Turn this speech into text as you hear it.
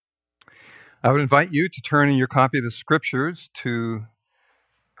I would invite you to turn in your copy of the scriptures to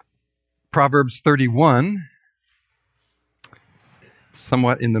Proverbs 31,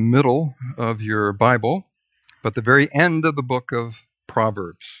 somewhat in the middle of your Bible, but the very end of the book of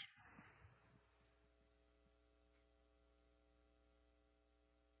Proverbs.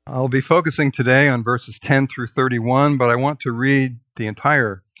 I'll be focusing today on verses 10 through 31, but I want to read the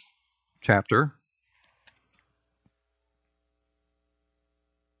entire chapter.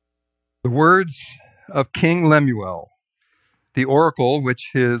 The words of King Lemuel, the oracle which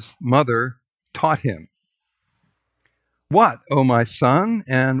his mother taught him. What, O my son,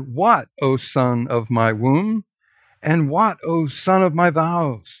 and what, O son of my womb, and what, O son of my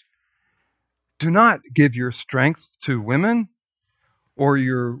vows? Do not give your strength to women, or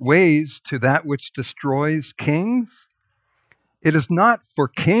your ways to that which destroys kings. It is not for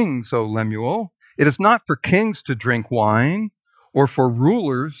kings, O Lemuel, it is not for kings to drink wine, or for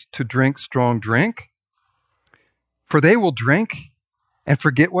rulers to drink strong drink. For they will drink and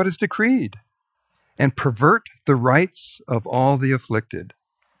forget what is decreed, and pervert the rights of all the afflicted.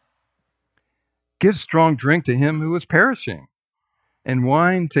 Give strong drink to him who is perishing, and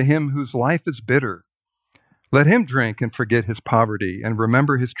wine to him whose life is bitter. Let him drink and forget his poverty, and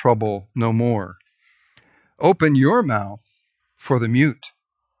remember his trouble no more. Open your mouth for the mute,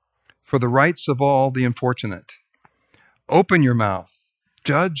 for the rights of all the unfortunate. Open your mouth,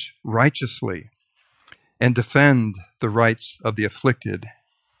 judge righteously, and defend the rights of the afflicted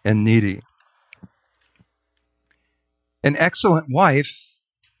and needy. An excellent wife,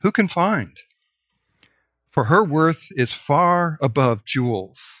 who can find? For her worth is far above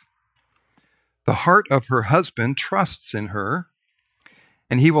jewels. The heart of her husband trusts in her,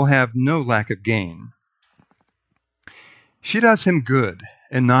 and he will have no lack of gain. She does him good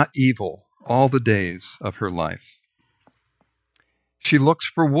and not evil all the days of her life. She looks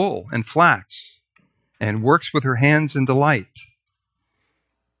for wool and flax and works with her hands in delight.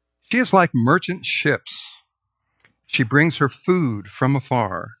 She is like merchant ships. She brings her food from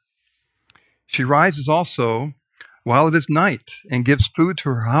afar. She rises also while it is night and gives food to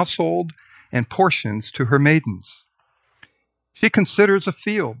her household and portions to her maidens. She considers a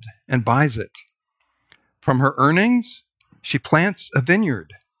field and buys it. From her earnings, she plants a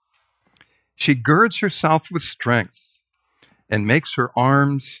vineyard. She girds herself with strength and makes her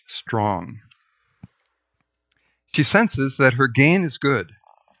arms strong. She senses that her gain is good.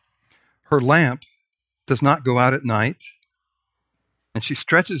 Her lamp does not go out at night, and she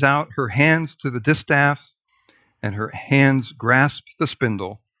stretches out her hands to the distaff, and her hands grasp the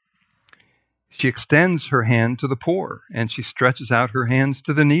spindle. She extends her hand to the poor, and she stretches out her hands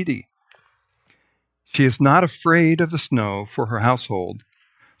to the needy. She is not afraid of the snow for her household,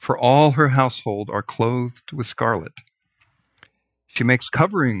 for all her household are clothed with scarlet. She makes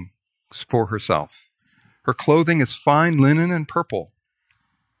coverings for herself. Her clothing is fine linen and purple.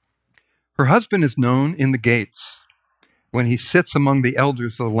 Her husband is known in the gates when he sits among the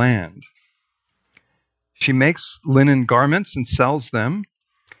elders of the land. She makes linen garments and sells them,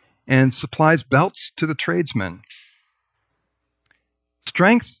 and supplies belts to the tradesmen.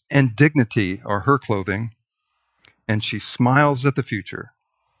 Strength and dignity are her clothing, and she smiles at the future.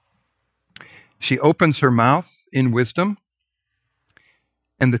 She opens her mouth in wisdom,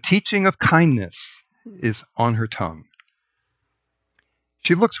 and the teaching of kindness is on her tongue.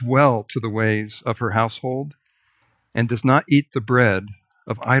 She looks well to the ways of her household and does not eat the bread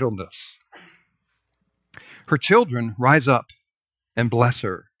of idleness. Her children rise up and bless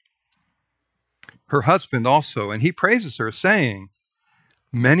her. Her husband also, and he praises her, saying,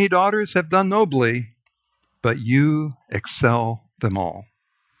 Many daughters have done nobly, but you excel them all.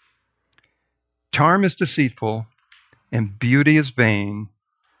 Charm is deceitful, and beauty is vain,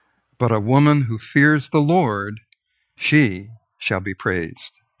 but a woman who fears the Lord, she shall be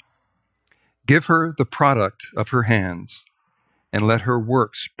praised. Give her the product of her hands, and let her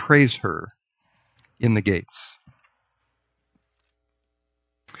works praise her in the gates.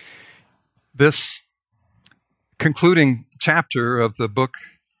 This concluding chapter of the book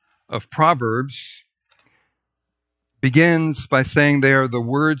of Proverbs begins by saying they are the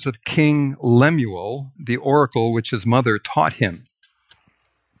words of King Lemuel, the oracle which his mother taught him.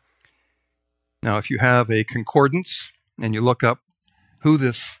 Now, if you have a concordance and you look up who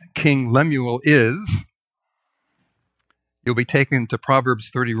this King Lemuel is, you'll be taken to Proverbs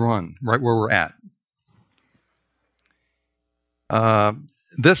 31, right where we're at.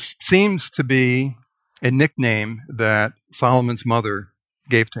 This seems to be a nickname that Solomon's mother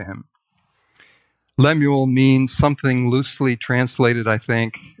gave to him. Lemuel means something loosely translated, I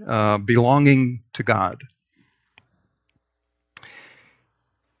think, belonging to God.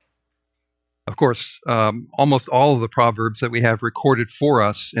 course, almost all of the Proverbs that we have recorded for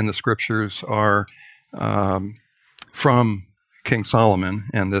us in the Scriptures are from King Solomon,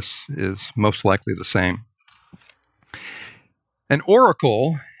 and this is most likely the same. An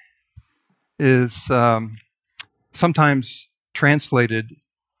oracle is sometimes translated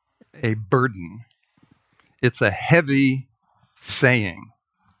a burden. It's a heavy saying.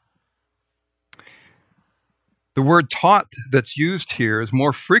 The word taught that's used here is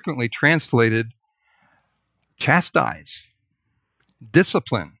more frequently translated chastise,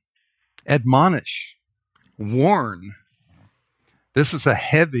 discipline, admonish, warn. This is a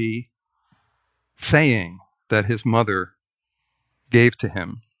heavy saying that his mother gave to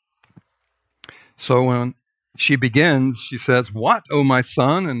him. So when she begins, she says, "What, O my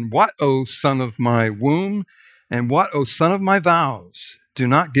son, and what, O son of my womb, and what, O son of my vows? Do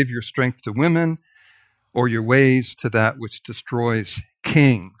not give your strength to women, or your ways to that which destroys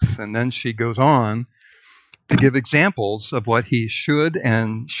kings." And then she goes on to give examples of what he should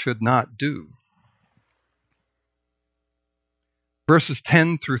and should not do. Verses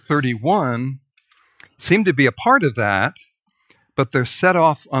 10 through 31 seem to be a part of that, but they're set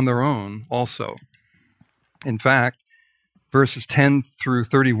off on their own also. In fact, verses 10 through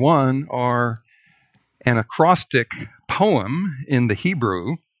 31 are an acrostic poem in the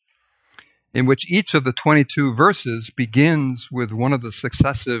Hebrew in which each of the 22 verses begins with one of the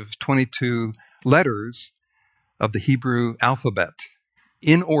successive 22 letters of the Hebrew alphabet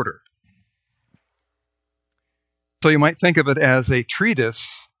in order. So you might think of it as a treatise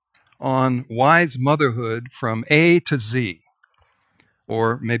on wise motherhood from A to Z,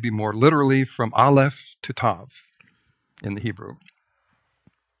 or maybe more literally from Aleph to Tav in the Hebrew.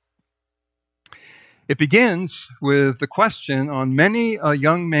 It begins with the question on many a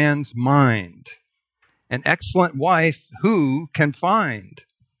young man's mind, an excellent wife who can find?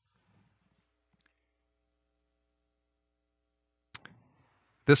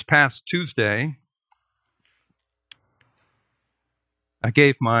 This past Tuesday, I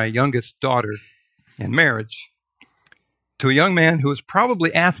gave my youngest daughter in marriage to a young man who was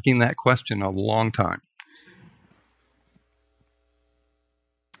probably asking that question a long time.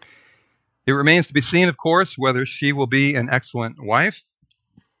 It remains to be seen, of course, whether she will be an excellent wife,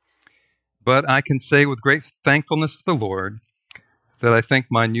 but I can say with great thankfulness to the Lord that I think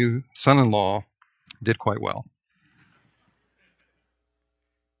my new son-in-law did quite well.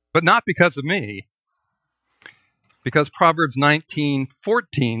 But not because of me, because Proverbs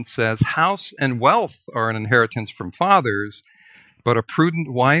 19:14 says, "House and wealth are an inheritance from fathers, but a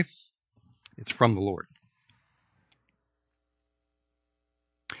prudent wife is from the Lord."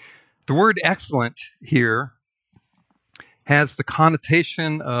 The word excellent here has the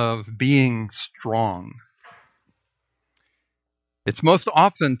connotation of being strong. It's most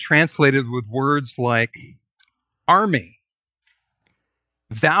often translated with words like army,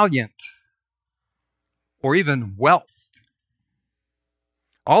 valiant, or even wealth,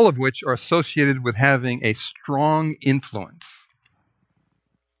 all of which are associated with having a strong influence.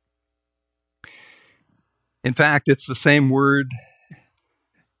 In fact, it's the same word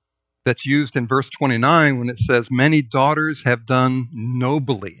that's used in verse 29 when it says, "Many daughters have done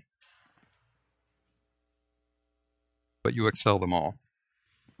nobly, but you excel them all."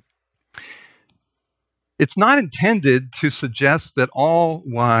 It's not intended to suggest that all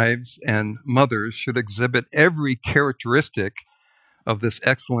wives and mothers should exhibit every characteristic of this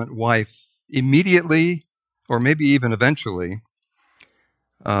excellent wife immediately, or maybe even eventually.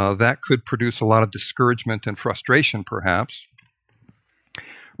 That could produce a lot of discouragement and frustration, perhaps.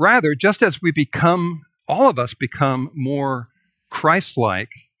 Rather, just as all of us become more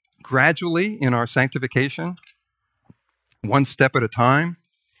Christ-like gradually in our sanctification, one step at a time,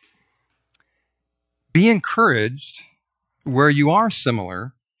 be encouraged where you are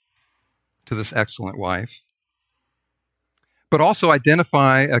similar to this excellent wife, but also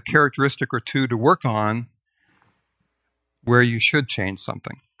identify a characteristic or two to work on where you should change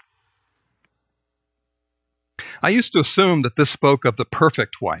something. I used to assume that this spoke of the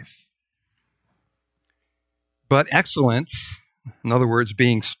perfect wife. But excellence, in other words,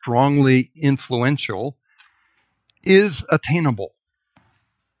 being strongly influential, is attainable.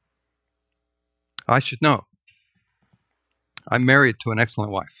 I should know. I'm married to an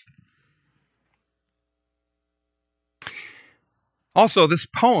excellent wife. Also, this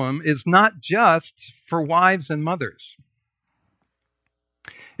poem is not just for wives and mothers.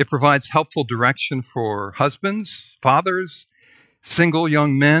 It provides helpful direction for husbands, fathers, single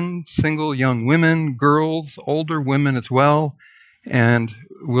young men, single young women, girls, older women as well, and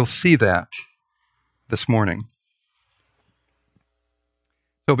we'll see that this morning.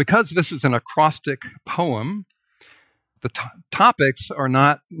 So because this is an acrostic poem, the topics are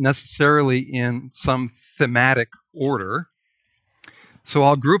not necessarily in some thematic order. So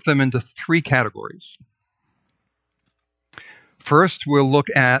I'll group them into three categories. First, we'll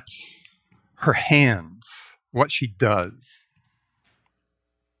look at her hands, what she does.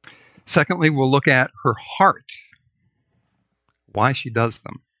 Secondly, we'll look at her heart, why she does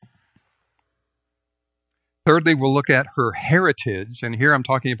them. Thirdly, we'll look at her heritage, and here I'm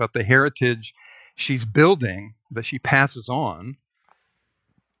talking about the heritage she's building that she passes on.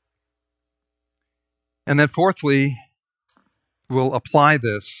 And then fourthly, we'll apply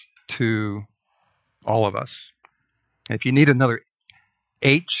this to all of us. If you need another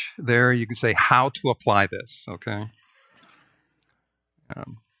H there, you can say how to apply this, okay?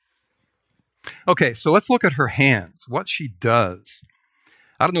 Okay, so let's look at her hands, what she does.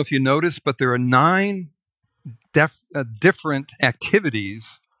 I don't know if you noticed, but there are 9 different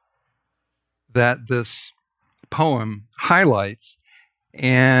activities that this poem highlights,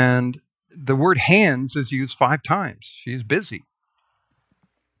 and the word hands is used 5 times. She's busy.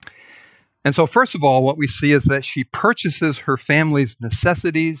 And so first of all, what we see is that she purchases her family's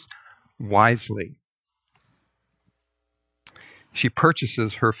necessities wisely. She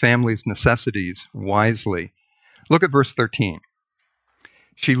purchases her family's necessities wisely. Look at verse 13.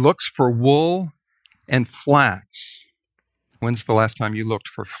 She looks for wool and flax. When's the last time you looked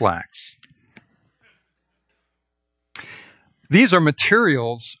for flax? These are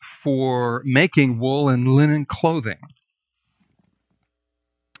materials for making wool and linen clothing.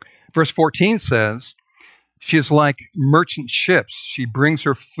 Verse 14 says, she is like merchant ships. She brings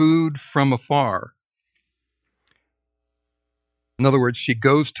her food from afar. In other words, she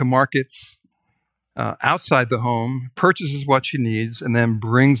goes to markets outside the home, purchases what she needs, and then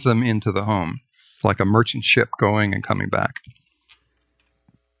brings them into the home, like a merchant ship going and coming back.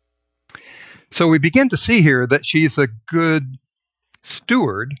 So we begin to see here that she's a good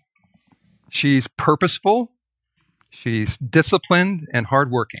steward. She's purposeful, she's disciplined, and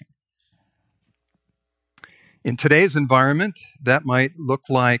hardworking. In today's environment, that might look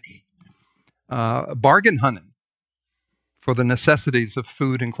like bargain hunting for the necessities of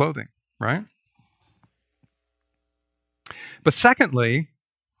food and clothing, right? But secondly,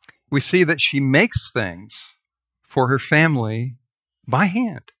 we see that she makes things for her family by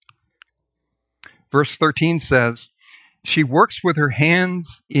hand. Verse 13 says, she works with her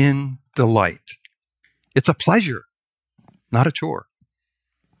hands in delight. It's a pleasure, not a chore.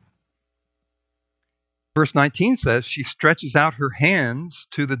 Verse 19 says, she stretches out her hands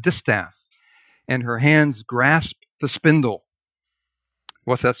to the distaff, and her hands grasp the spindle.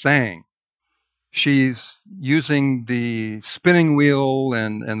 What's that saying? She's using the spinning wheel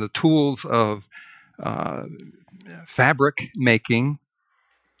and the tools of fabric making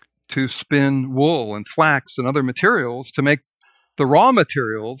to spin wool and flax and other materials to make the raw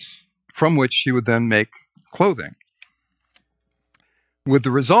materials from which she would then make clothing. With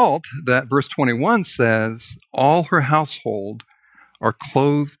the result that verse 21 says, all her household are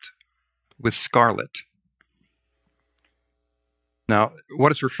clothed with scarlet. Now,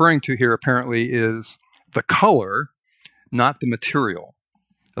 what it's referring to here apparently is the color, not the material.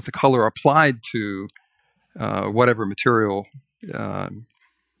 That's the color applied to whatever material,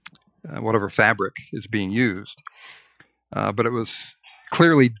 whatever fabric is being used. But it was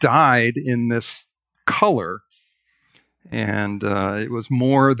clearly dyed in this color, and it was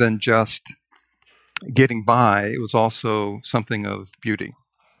more than just getting by. It was also something of beauty.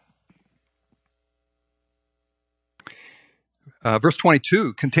 Verse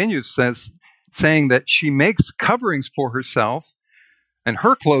 22 continues, saying that she makes coverings for herself, and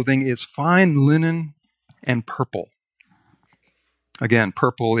her clothing is fine linen and purple. Again,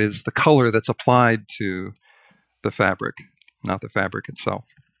 purple is the color that's applied to the fabric, not the fabric itself.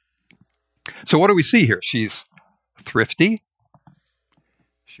 So what do we see here? She's thrifty.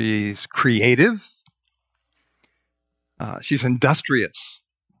 She's creative. She's industrious.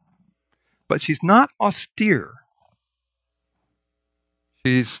 But she's not austere.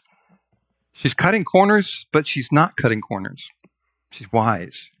 She's cutting corners, but she's not cutting corners. She's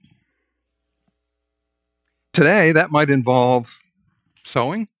wise. Today, that might involve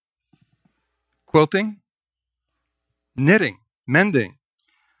sewing, quilting, knitting, mending,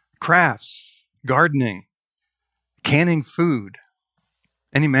 crafts, gardening, canning food,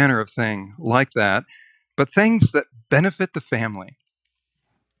 any manner of thing like that, but things that benefit the family.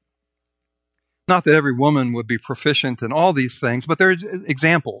 Not that every woman would be proficient in all these things, but there are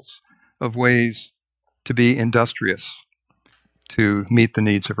examples of ways to be industrious to meet the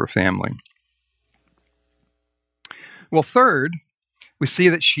needs of her family. Well, third, we see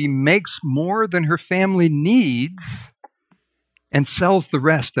that she makes more than her family needs and sells the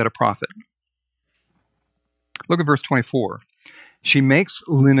rest at a profit. Look at verse 24. She makes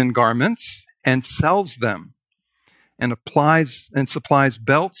linen garments and sells them and supplies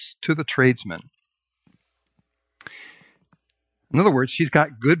belts to the tradesmen. In other words, she's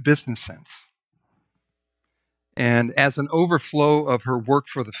got good business sense. And as an overflow of her work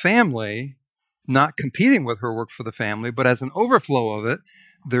for the family, not competing with her work for the family, but as an overflow of it,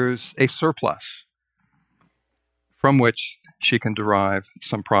 there's a surplus from which she can derive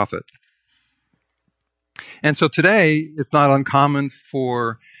some profit. And so today, it's not uncommon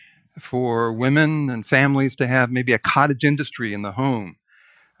for women and families to have maybe a cottage industry in the home,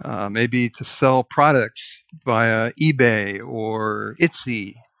 maybe to sell products via eBay or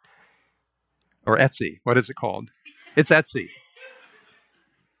Etsy. Or Etsy. What is it called? It's Etsy.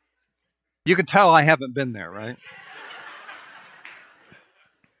 You can tell I haven't been there, right?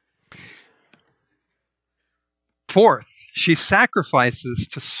 Fourth, she sacrifices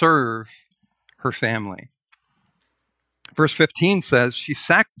to serve her family. Verse 15 says,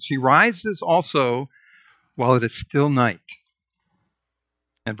 she rises also while it is still night.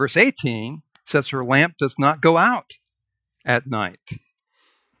 And verse 18 says her lamp does not go out at night.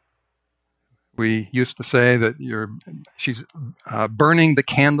 We used to say that she's burning the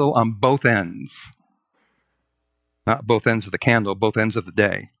candle on both ends. Not both ends of the candle, both ends of the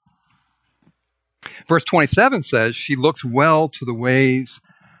day. Verse 27 says she looks well to the ways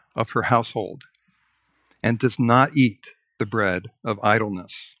of her household and does not eat the bread of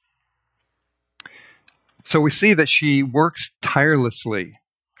idleness. So we see that she works tirelessly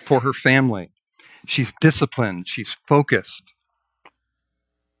for her family. She's disciplined. She's focused.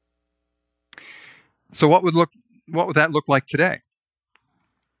 So what would that look like today?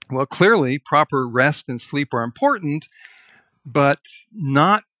 Well, clearly, proper rest and sleep are important, but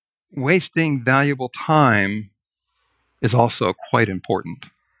not wasting valuable time is also quite important.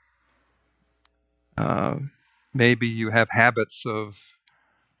 Maybe you have habits of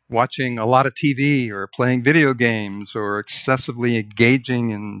watching a lot of TV or playing video games or excessively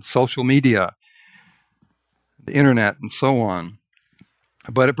engaging in social media, the internet, and so on.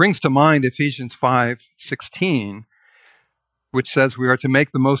 But it brings to mind Ephesians 5:16, which says we are to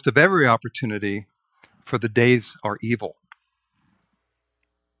make the most of every opportunity, for the days are evil.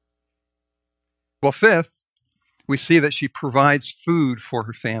 Well, fifth, we see that she provides food for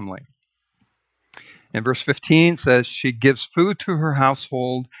her family. And verse 15 says she gives food to her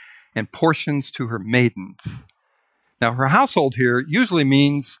household and portions to her maidens. Now, her household here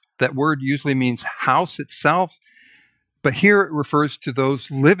that word usually means house itself, but here it refers to those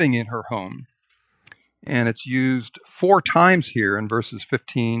living in her home. And it's used 4 times here in verses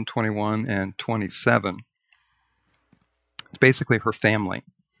 15, 21, and 27. It's basically her family.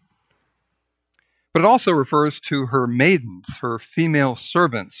 But it also refers to her maidens, her female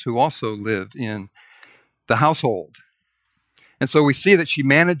servants, who also live in the household. And so we see that she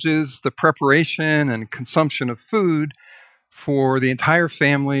manages the preparation and consumption of food for the entire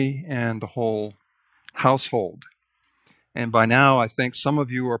family and the whole household. And by now, I think some of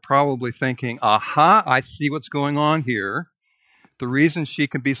you are probably thinking, aha, I see what's going on here. The reason she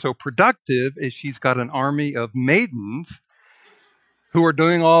can be so productive is she's got an army of maidens who are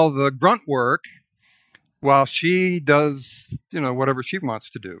doing all the grunt work while she does, whatever she wants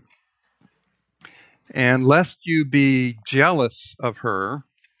to do. And lest you be jealous of her,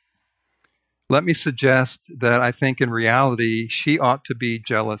 let me suggest that I think in reality, she ought to be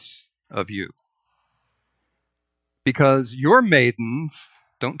jealous of you. Because your maidens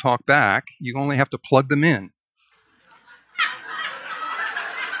don't talk back. You only have to plug them in.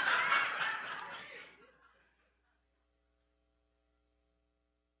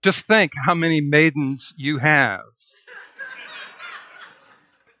 Just think how many maidens you have.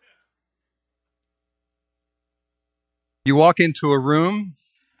 You walk into a room,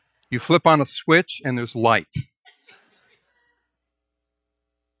 you flip on a switch, and there's light.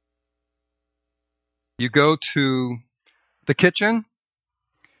 You go to the kitchen,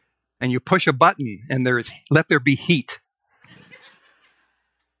 and you push a button, and let there be heat.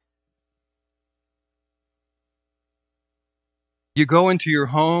 You go into your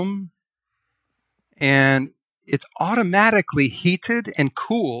home, and it's automatically heated and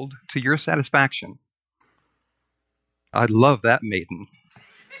cooled to your satisfaction. I love that maiden.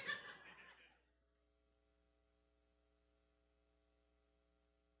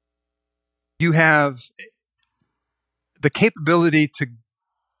 You have the capability to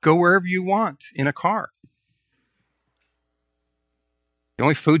go wherever you want in a car. The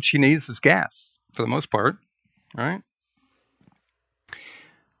only food she needs is gas, for the most part, right?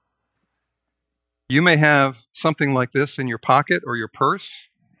 You may have something like this in your pocket or your purse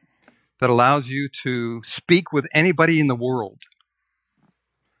that allows you to speak with anybody in the world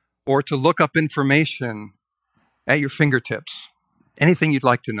or to look up information at your fingertips, anything you'd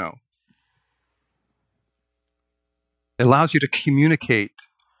like to know. It allows you to communicate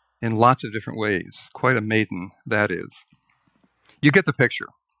in lots of different ways. Quite a maiden, that is. You get the picture.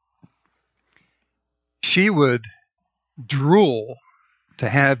 She would drool to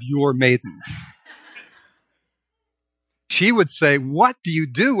have your maidens. She would say, "What do you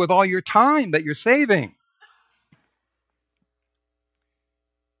do with all your time that you're saving?"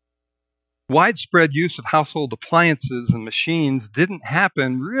 Widespread use of household appliances and machines didn't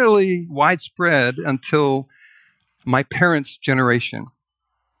happen really widespread until my parents' generation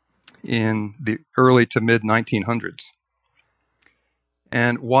in the early to mid 1900s.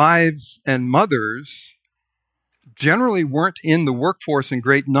 And wives and mothers generally weren't in the workforce in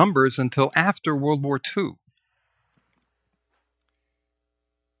great numbers until after World War II.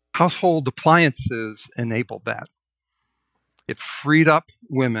 Household appliances enabled that. It freed up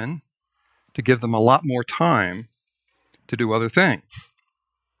women to give them a lot more time to do other things.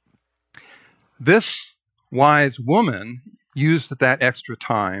 This wise woman used that extra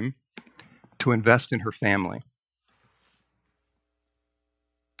time to invest in her family.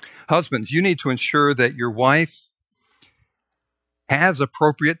 Husbands, you need to ensure that your wife has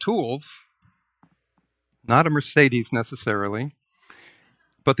appropriate tools, not a Mercedes necessarily,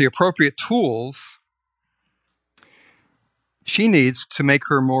 but the appropriate tools she needs to make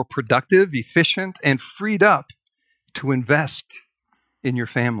her more productive, efficient, and freed up to invest in your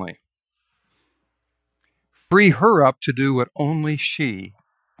family. Free her up to do what only she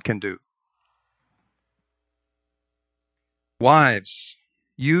can do. Wives,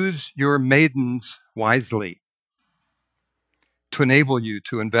 use your maidens wisely to enable you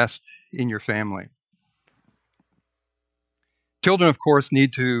to invest in your family. Children, of course,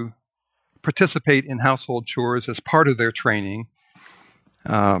 need to participate in household chores as part of their training,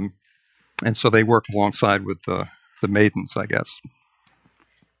 and so they work alongside with the maidens, I guess.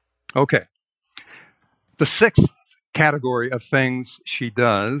 Okay. The sixth category of things she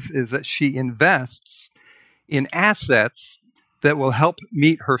does is that she invests in assets that will help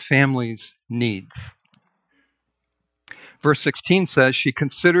meet her family's needs. Verse 16 says she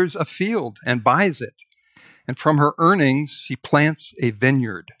considers a field and buys it, and from her earnings she plants a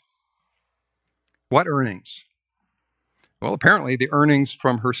vineyard. What earnings? Well, apparently the earnings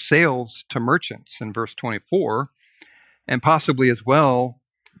from her sales to merchants in verse 24, and possibly as well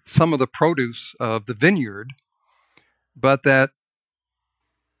some of the produce of the vineyard, but that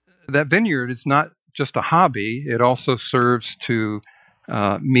vineyard is not just a hobby. It also serves to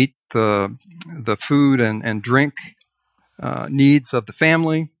meet the food and drink needs of the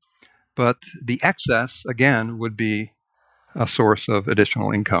family, but the excess, again, would be a source of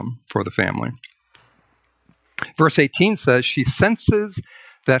additional income for the family. Verse 18 says, she senses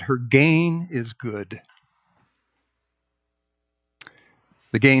that her gain is good.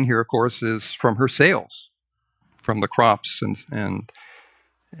 The gain here, of course, is from her sales, from the crops and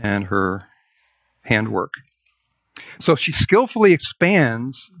her handwork. So she skillfully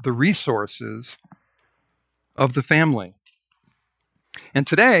expands the resources of the family. And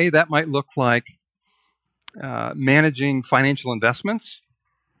today, that might look like managing financial investments,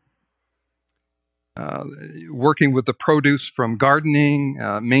 working with the produce from gardening,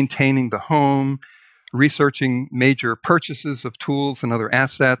 maintaining the home, researching major purchases of tools and other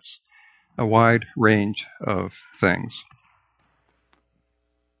assets, a wide range of things.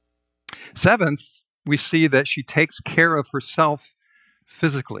 Seventh, we see that she takes care of herself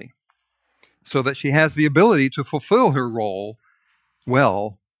physically so that she has the ability to fulfill her role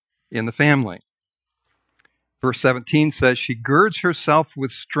well in the family. Verse 17 says she girds herself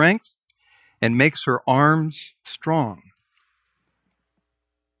with strength and makes her arms strong.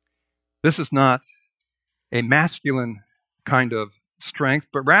 This is not a masculine kind of strength,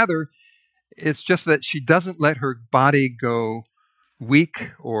 but rather it's just that she doesn't let her body go weak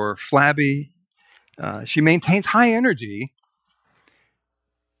or flabby. She maintains high energy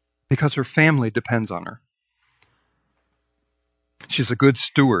because her family depends on her. She's a good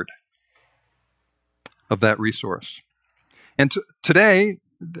steward of that resource. And today,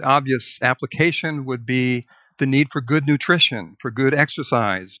 the obvious application would be the need for good nutrition, for good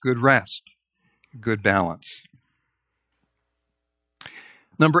exercise, good rest, good balance.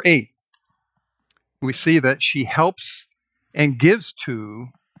 Number 8, we see that she helps and gives to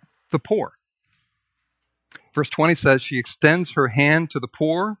the poor. Verse 20 says she extends her hand to the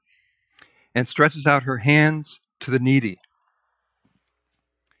poor and stretches out her hands to the needy.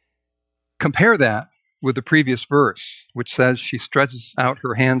 Compare that with the previous verse, which says she stretches out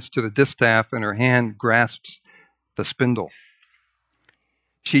her hands to the distaff and her hand grasps the spindle.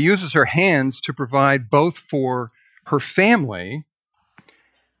 She uses her hands to provide both for her family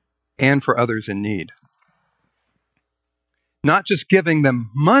and for others in need. Not just giving them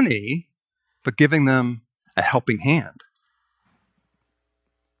money, but giving them a helping hand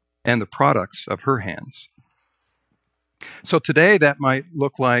and the products of her hands. So today that might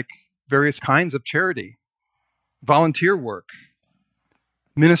look like various kinds of charity, volunteer work,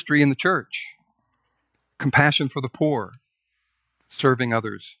 ministry in the church, compassion for the poor, serving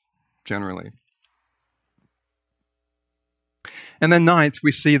others generally. And then ninth,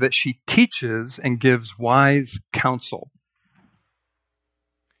 we see that she teaches and gives wise counsel.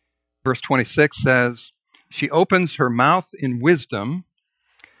 Verse 26 says, she opens her mouth in wisdom,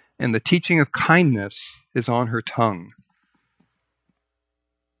 and the teaching of kindness is on her tongue.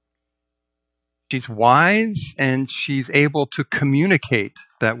 She's wise, and she's able to communicate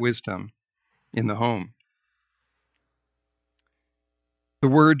that wisdom in the home. The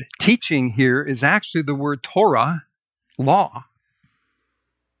word teaching here is actually the word Torah, law.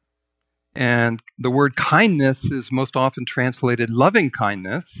 And the word kindness is most often translated loving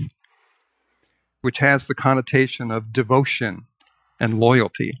kindness, which has the connotation of devotion and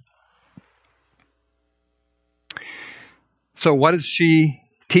loyalty. So what is she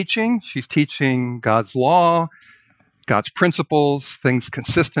teaching? She's teaching God's law, God's principles, things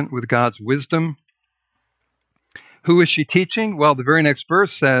consistent with God's wisdom. Who is she teaching? Well, the very next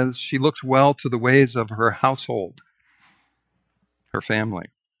verse says she looks well to the ways of her household, her family.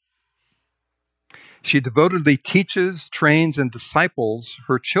 She devotedly teaches, trains, and disciples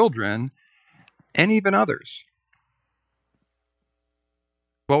her children and even others.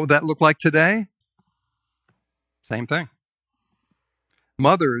 What would that look like today? Same thing.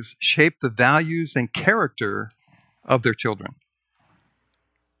 Mothers shape the values and character of their children.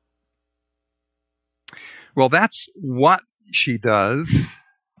 Well, that's what she does,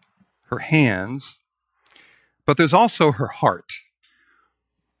 her hands, but there's also her heart.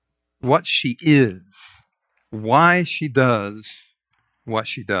 What she is, why she does what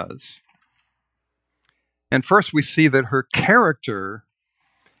she does. And first we see that her character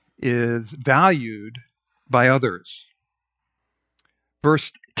is valued by others.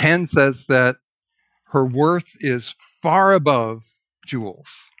 Verse 10 says that her worth is far above jewels.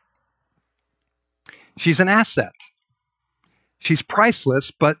 She's an asset. She's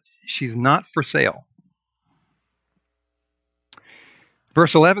priceless, but she's not for sale.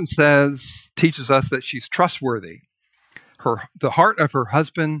 Verse 11 teaches us that she's trustworthy. The heart of her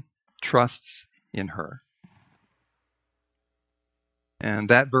husband trusts in her. And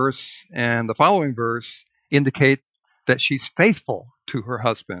that verse and the following verse indicate that she's faithful to her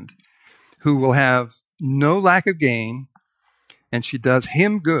husband, who will have no lack of gain, and she does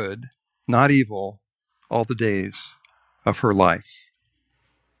him good, not evil, all the days of her life.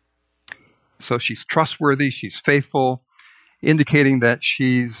 So she's trustworthy, she's faithful, indicating that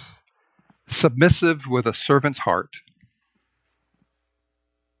she's submissive with a servant's heart.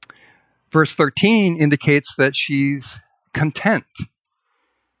 Verse 13 indicates that she's content.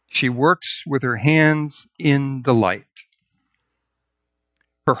 She works with her hands in delight.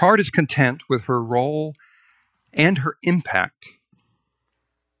 Her heart is content with her role and her impact.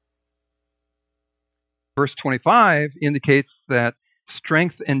 Verse 25 indicates that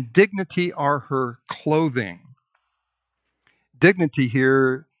strength and dignity are her clothing. Dignity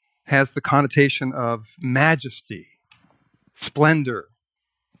here has the connotation of majesty, splendor,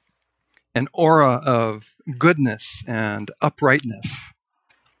 an aura of goodness and uprightness.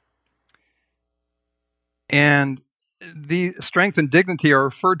 And the strength and dignity are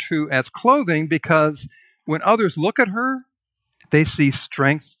referred to as clothing because when others look at her, they see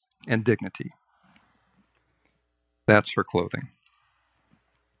strength and dignity. That's her clothing.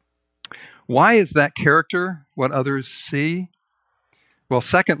 Why is that character what others see? Well,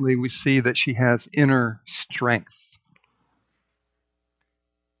 secondly, we see that she has inner strength.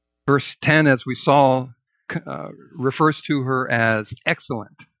 Verse 10, as we saw, refers to her as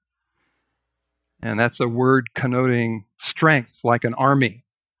excellent. And that's a word connoting strength, like an army,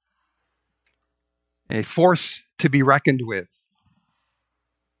 a force to be reckoned with.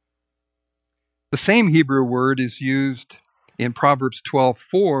 The same Hebrew word is used in Proverbs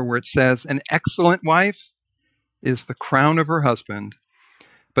 12:4, where it says, an excellent wife is the crown of her husband,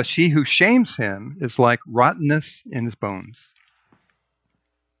 but she who shames him is like rottenness in his bones.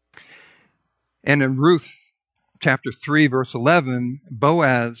 And in Ruth chapter 3, verse 11,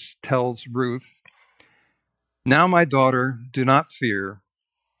 Boaz tells Ruth, now, my daughter, do not fear.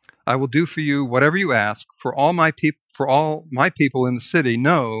 I will do for you whatever you ask, for all my people in the city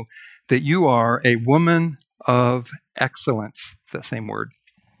know that you are a woman of excellence. It's that same word.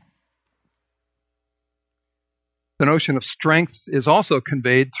 The notion of strength is also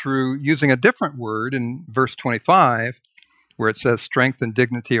conveyed through using a different word in verse 25, where it says strength and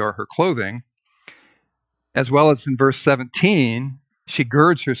dignity are her clothing, as well as in verse 17, she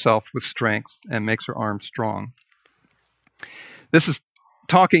girds herself with strength and makes her arms strong. This is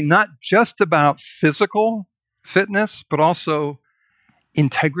talking not just about physical fitness, but also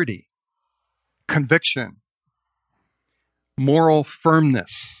integrity, conviction, moral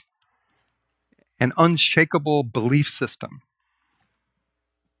firmness, an unshakable belief system.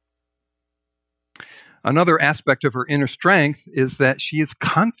 Another aspect of her inner strength is that she is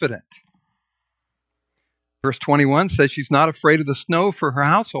confident. Verse 21 says she's not afraid of the snow for her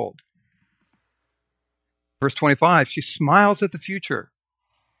household. Verse 25, she smiles at the future.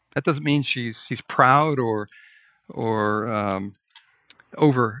 That doesn't mean she's proud or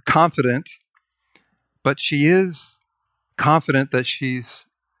overconfident, but she is confident that she's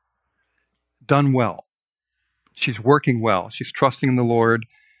done well. She's working well. She's trusting in the Lord,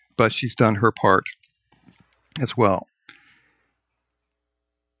 but she's done her part as well.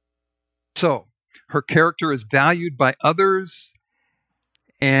 So, her character is valued by others,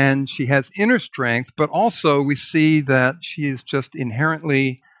 and she has inner strength, but also we see that she is just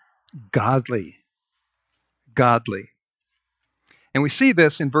inherently godly. And we see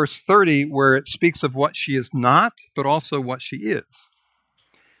this in verse 30, where it speaks of what she is not, but also what she is.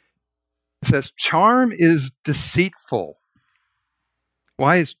 It says, charm is deceitful.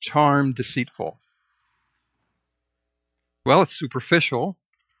 Why is charm deceitful? Well, it's superficial.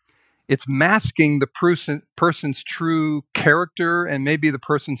 It's masking the person's true character and maybe the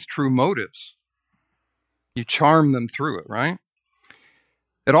person's true motives. You charm them through it, right?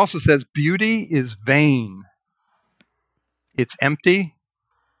 It also says beauty is vain. It's empty,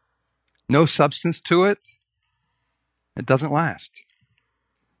 no substance to it. It doesn't last.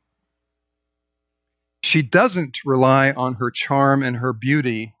 She doesn't rely on her charm and her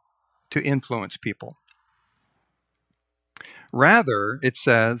beauty to influence people. Rather, it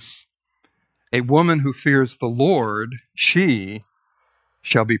says, a woman who fears the Lord, she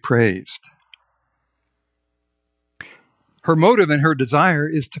shall be praised. Her motive and her desire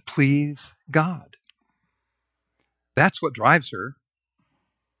is to please God. That's what drives her.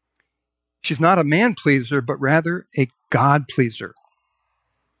 She's not a man pleaser, but rather a God pleaser.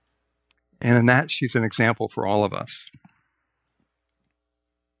 And in that, she's an example for all of us.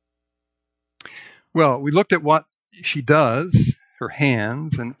 Well, we looked at what she does, her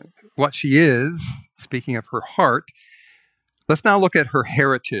hands, and what she is, speaking of her heart. Let's now look at her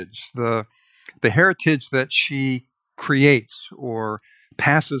heritage, the heritage that she creates or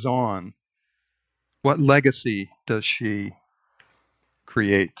passes on. What legacy does she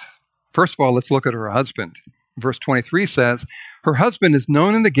create? First of all, let's look at her husband. Verse 23 says, her husband is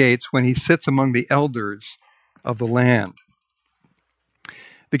known in the gates when he sits among the elders of the land.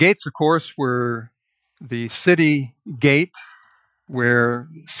 The gates, of course, were the city gate where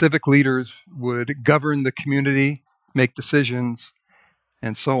civic leaders would govern the community, make decisions,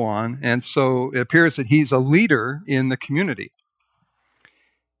 and so on. And so it appears that he's a leader in the community,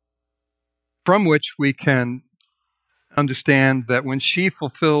 from which we can understand that when she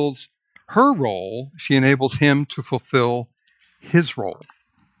fulfills her role, she enables him to fulfill his role.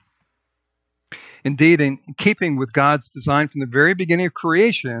 Indeed, in keeping with God's design from the very beginning of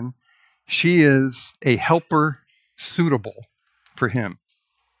creation, she is a helper suitable for him,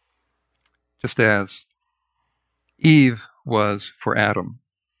 just as Eve was for Adam,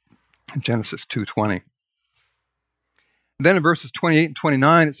 in Genesis 2:20. Then in verses 28 and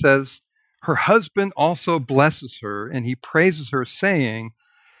 29, it says, her husband also blesses her, and he praises her, saying,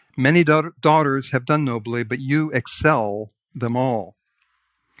 many daughters have done nobly, but you excel them all.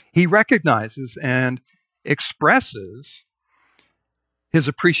 He recognizes and expresses his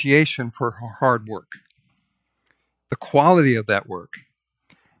appreciation for her hard work, the quality of that work,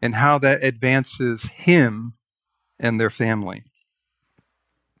 and how that advances him and their family.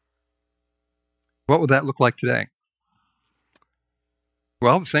 What would that look like today?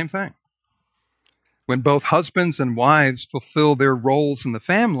 Well, the same thing. When both husbands and wives fulfill their roles in the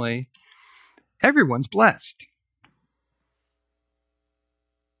family, everyone's blessed.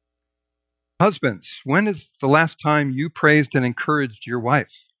 Husbands, when is the last time you praised and encouraged your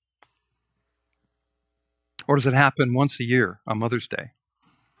wife? Or does it happen once a year on Mother's Day?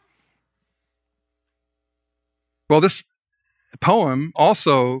 Well, this poem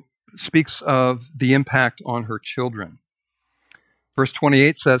also speaks of the impact on her children. Verse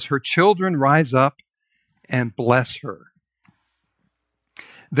 28 says, her children rise up and bless her.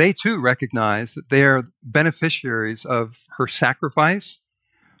 They too recognize that they are beneficiaries of her sacrifice,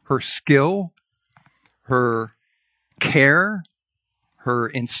 her skill, her care, her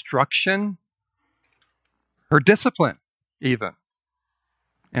instruction, her discipline even,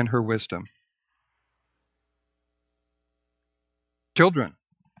 and her wisdom. Children,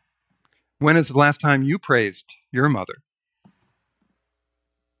 when is the last time you praised your mother?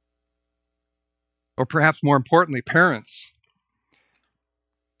 Or perhaps more importantly, parents,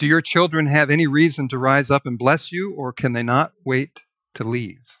 do your children have any reason to rise up and bless you, or can they not wait to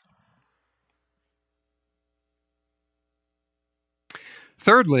leave?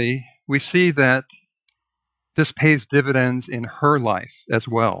 Thirdly, we see that this pays dividends in her life as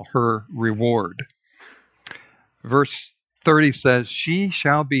well, her reward. Verse 30 says, she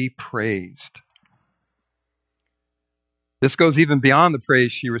shall be praised. This goes even beyond the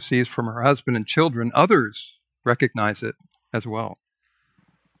praise she receives from her husband and children. Others recognize it as well.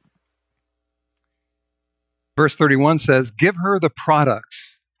 Verse 31 says, give her the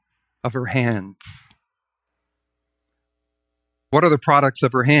products of her hands. What are the products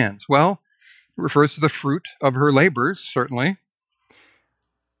of her hands? Well, it refers to the fruit of her labors, certainly.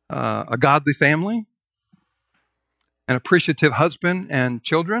 A godly family, an appreciative husband and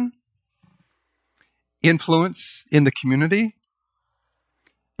children, influence in the community,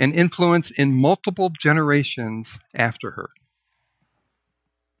 and influence in multiple generations after her.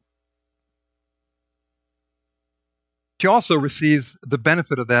 She also receives the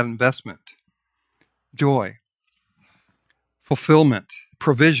benefit of that investment: joy, fulfillment,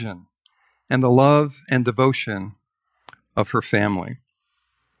 provision, and the love and devotion of her family.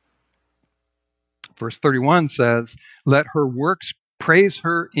 Verse 31 says, let her works praise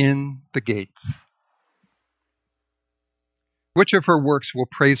her in the gates. Which of her works will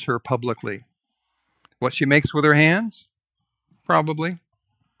praise her publicly? What she makes with her hands? Probably.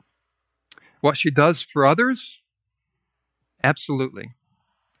 What she does for others? Absolutely.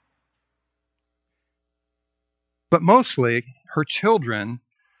 But mostly, her children,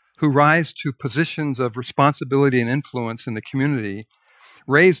 who rise to positions of responsibility and influence in the community,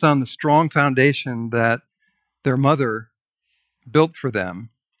 raised on the strong foundation that their mother built for them,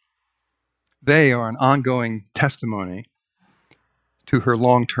 they are an ongoing testimony to her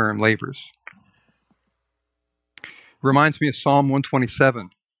long-term labors. Reminds me of Psalm 127.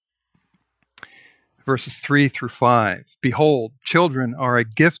 Verses 3 through 5. Behold, children are a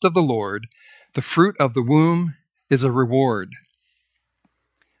gift of the Lord. The fruit of the womb is a reward.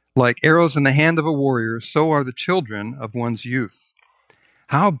 Like arrows in the hand of a warrior, so are the children of one's youth.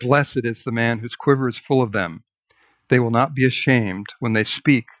 How blessed is the man whose quiver is full of them. They will not be ashamed when they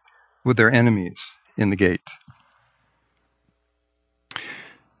speak with their enemies in the gate.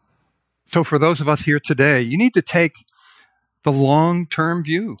 So for those of us here today, you need to take the long-term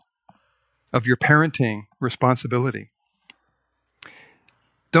view of your parenting responsibility.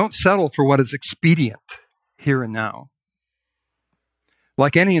 Don't settle for what is expedient here and now.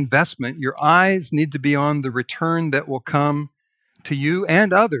 Like any investment, your eyes need to be on the return that will come to you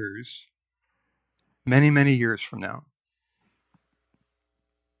and others many, many years from now.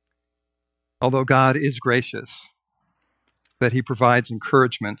 Although God is gracious, that He provides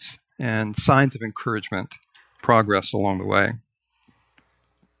encouragement and signs of encouragement, progress along the way.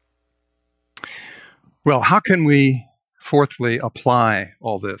 Well, how can we, fourthly, apply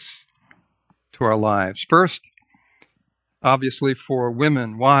all this to our lives? First, obviously for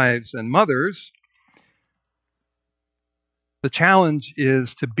women, wives, and mothers, the challenge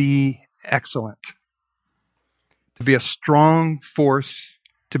is to be excellent, to be a strong force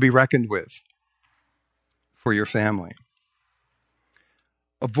to be reckoned with for your family.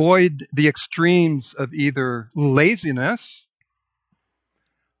 Avoid the extremes of either laziness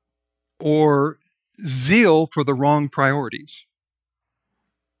or zeal for the wrong priorities.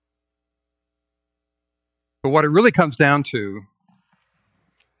 But what it really comes down to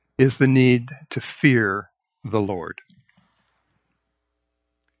is the need to fear the Lord.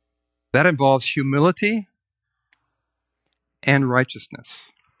 That involves humility and righteousness.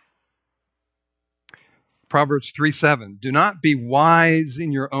 Proverbs 3:7, do not be wise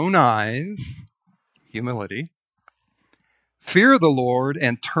in your own eyes, humility. Fear the Lord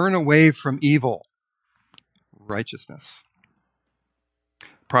and turn away from evil, righteousness.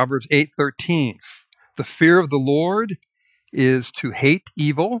 Proverbs 8:13, the fear of the Lord is to hate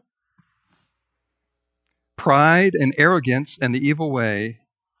evil, pride and arrogance and the evil way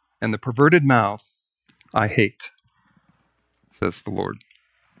and the perverted mouth I hate, says the Lord.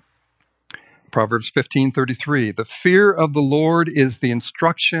 Proverbs 15:33, the fear of the Lord is the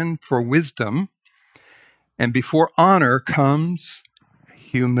instruction for wisdom, and before honor comes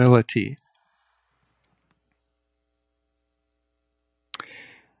humility.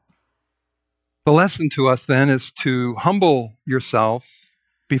 The lesson to us then is to humble yourself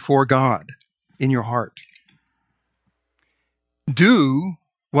before God in your heart. Do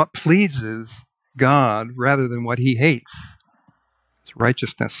what pleases God rather than what he hates. His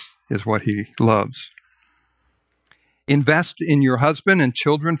righteousness is what he loves. Invest in your husband and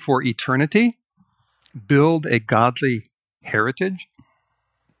children for eternity. Build a godly heritage.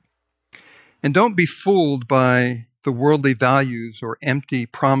 And don't be fooled by the worldly values or empty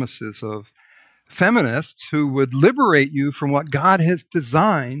promises of feminists who would liberate you from what God has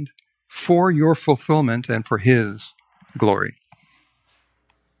designed for your fulfillment and for his glory.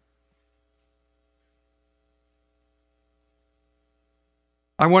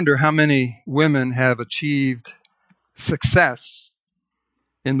 I wonder how many women have achieved success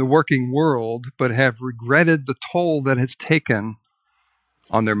in the working world but have regretted the toll that it's taken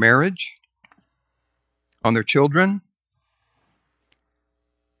on their marriage, on their children,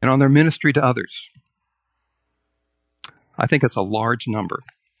 and on their ministry to others. I think it's a large number.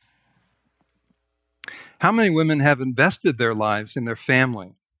 How many women have invested their lives in their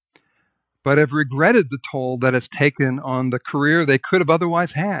family, but have regretted the toll that it's taken on the career they could have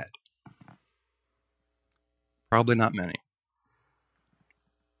otherwise had? Probably not many.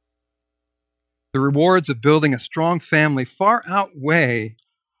 The rewards of building a strong family far outweigh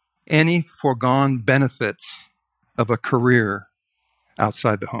any foregone benefits of a career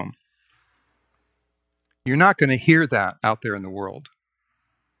outside the home. You're not going to hear that out there in the world.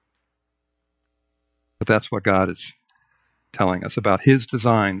 But that's what God is telling us about his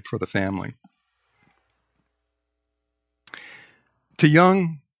design for the family. To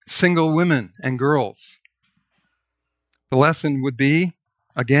young single women and girls, the lesson would be,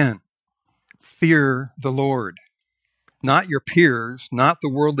 again, fear the Lord, not your peers, not the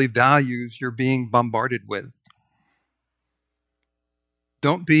worldly values you're being bombarded with.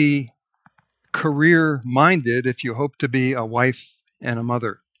 Don't be career-minded if you hope to be a wife and a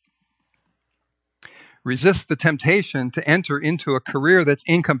mother. Resist the temptation to enter into a career that's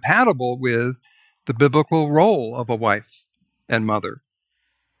incompatible with the biblical role of a wife and mother.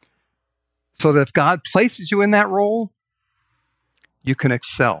 So that if God places you in that role, you can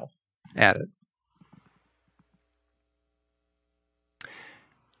excel at it.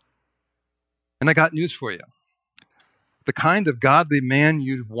 And I got news for you. The kind of godly man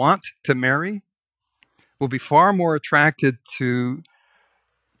you want to marry will be far more attracted to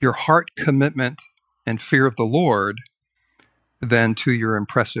your heart commitment and fear of the Lord than to your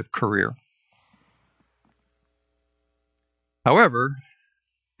impressive career. However,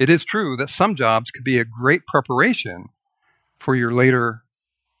 it is true that some jobs could be a great preparation for your later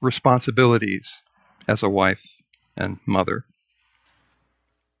responsibilities as a wife and mother.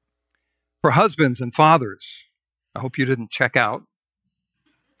 For husbands and fathers, I hope you didn't check out.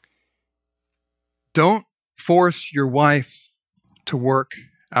 Don't force your wife to work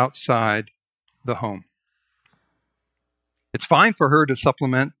outside the home. It's fine for her to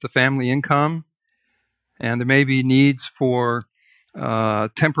supplement the family income, and there may be needs for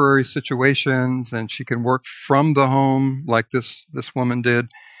temporary situations, and she can work from the home like this woman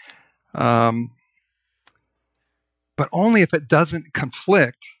did. But only if it doesn't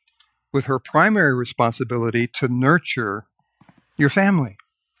conflict with her primary responsibility to nurture your family.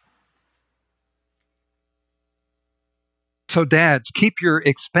 So dads, keep your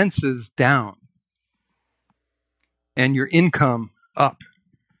expenses down and your income up.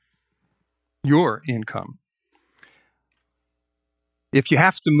 Your income. If you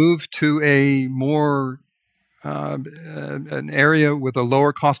have to move to a more an area with a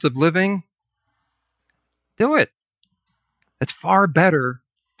lower cost of living, do it. It's far better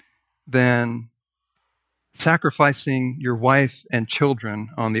than sacrificing your wife and children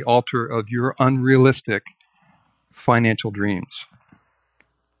on the altar of your unrealistic financial dreams.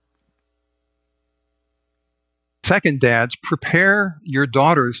 Second, dads, prepare your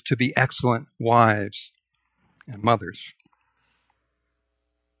daughters to be excellent wives and mothers.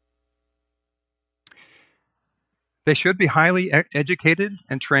 They should be highly educated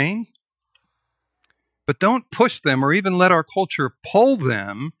and trained, but don't push them or even let our culture pull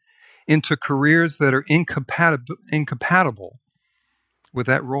them into careers that are incompatible with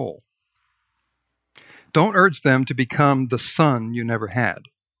that role. Don't urge them to become the son you never had.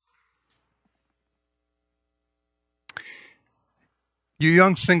 You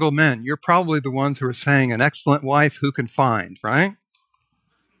young single men, you're probably the ones who are saying, an excellent wife who can find, right?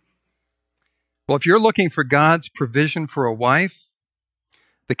 Well, if you're looking for God's provision for a wife,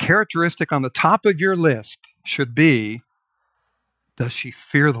 the characteristic on the top of your list should be, does she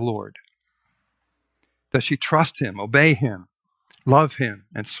fear the Lord? Does she trust him, obey him, love him,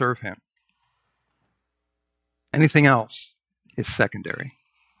 and serve him? Anything else is secondary.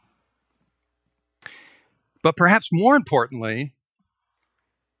 But perhaps more importantly,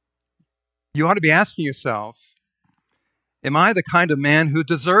 you ought to be asking yourself, am I the kind of man who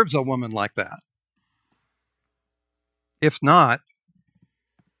deserves a woman like that? If not,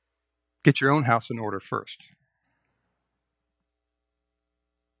 get your own house in order first.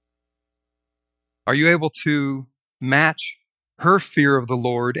 Are you able to match her fear of the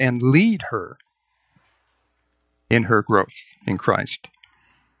Lord and lead her in her growth in Christ?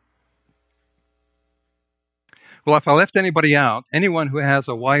 Well, if I left anybody out, anyone who has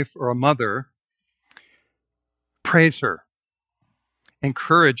a wife or a mother, praise her,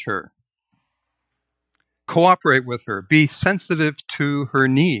 encourage her, cooperate with her, be sensitive to her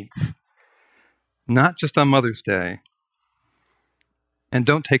needs, not just on Mother's Day, and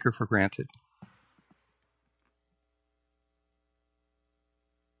don't take her for granted.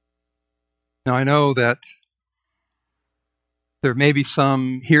 Now, I know that there may be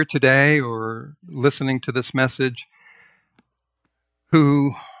some here today or listening to this message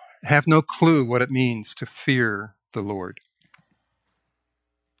who have no clue what it means to fear the Lord.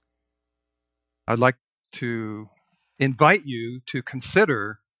 I'd like to invite you to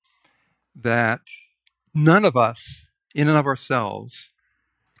consider that none of us, in and of ourselves,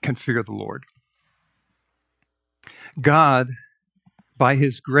 can fear the Lord. God, by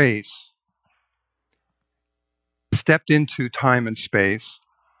his grace, stepped into time and space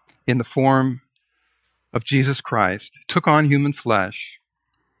in the form of Jesus Christ, took on human flesh,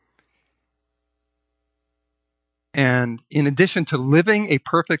 and in addition to living a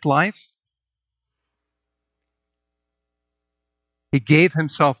perfect life, he gave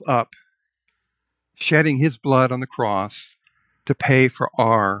himself up, shedding his blood on the cross to pay for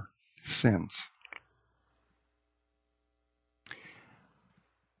our sins.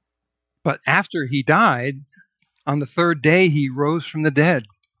 But after he died, on the third day he rose from the dead,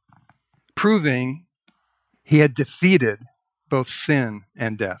 proving he had defeated both sin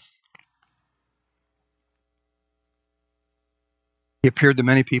and death. He appeared to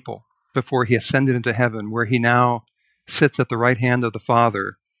many people before he ascended into heaven, where he now sits at the right hand of the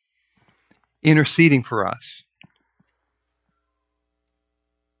Father, interceding for us.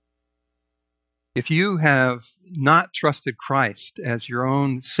 If you have not trusted Christ as your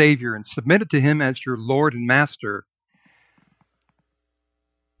own Savior and submitted to him as your Lord and Master,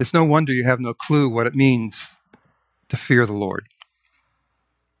 it's no wonder you have no clue what it means to fear the Lord.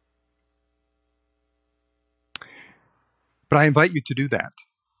 But I invite you to do that,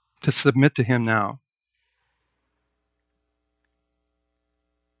 to submit to him now.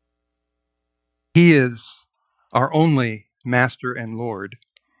 He is our only Master and Lord.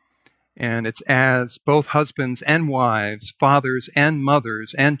 And it's as both husbands and wives, fathers and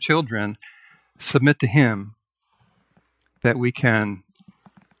mothers and children submit to him that we can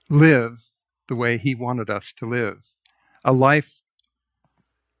live the way he wanted us to live. A life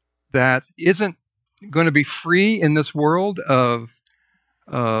that isn't going to be free in this world of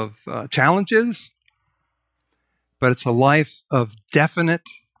challenges, but it's a life of definite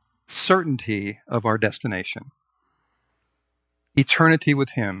certainty of our destination. Eternity with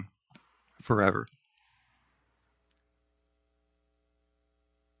him forever.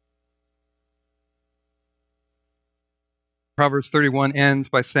 Proverbs 31 ends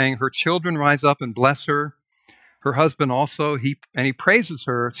by saying, her children rise up and bless her. Her husband also, he praises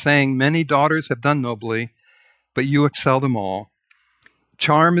her, saying, many daughters have done nobly, but you excel them all.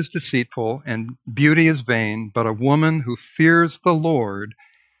 Charm is deceitful and beauty is vain, but a woman who fears the Lord,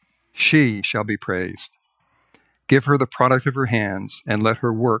 she shall be praised. Give her the product of her hands, and let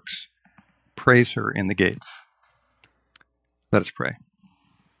her works praise her in the gates. Let us pray.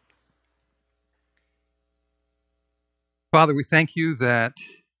 Father, we thank you that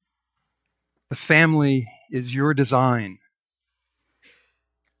the family is your design.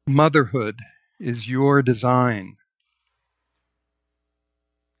 Motherhood is your design.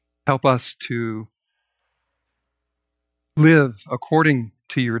 Help us to live according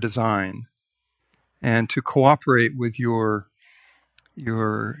to your design and to cooperate with your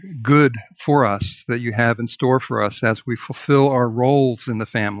good for us that you have in store for us as we fulfill our roles in the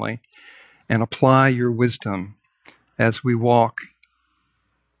family and apply your wisdom as we walk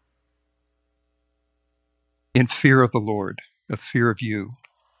in fear of the Lord, of fear of you,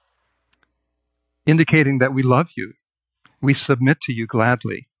 indicating that we love you, we submit to you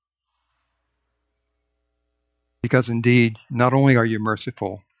gladly, Because indeed, not only are you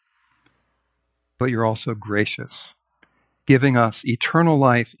merciful, but you're also gracious, giving us eternal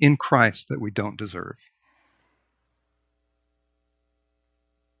life in Christ that we don't deserve.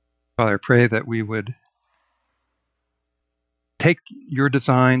 Father, I pray that we would take your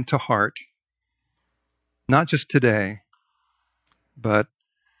design to heart, not just today, but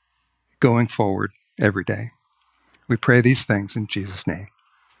going forward every day. We pray these things in Jesus' name.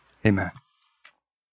 Amen.